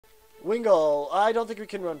Wingle, I don't think we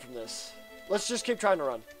can run from this. Let's just keep trying to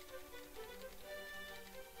run.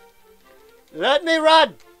 Let me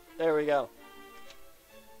run! There we go.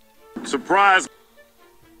 Surprise!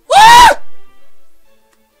 What?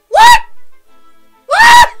 What?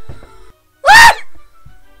 What? What?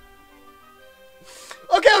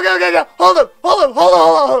 Okay. Hold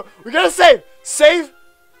on. We gotta save. Save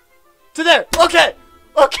to there. Okay.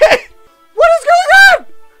 What is going on?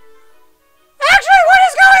 Actually, what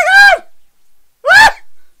is going on? Ah!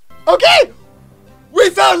 Okay. We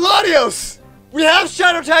found Latias. We have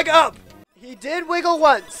Shadow Tag up. He did wiggle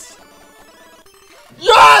once.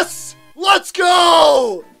 Yes! Let's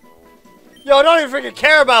go! Yo, I don't even freaking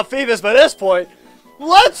care about Phoebus by this point.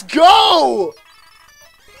 Let's go!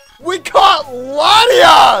 We caught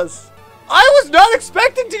Latias! I was not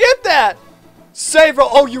expecting to get that! Save, bro.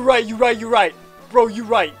 Oh, you're right. Bro, you're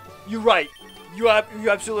right. You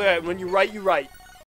absolutely right. When you're right, you're right.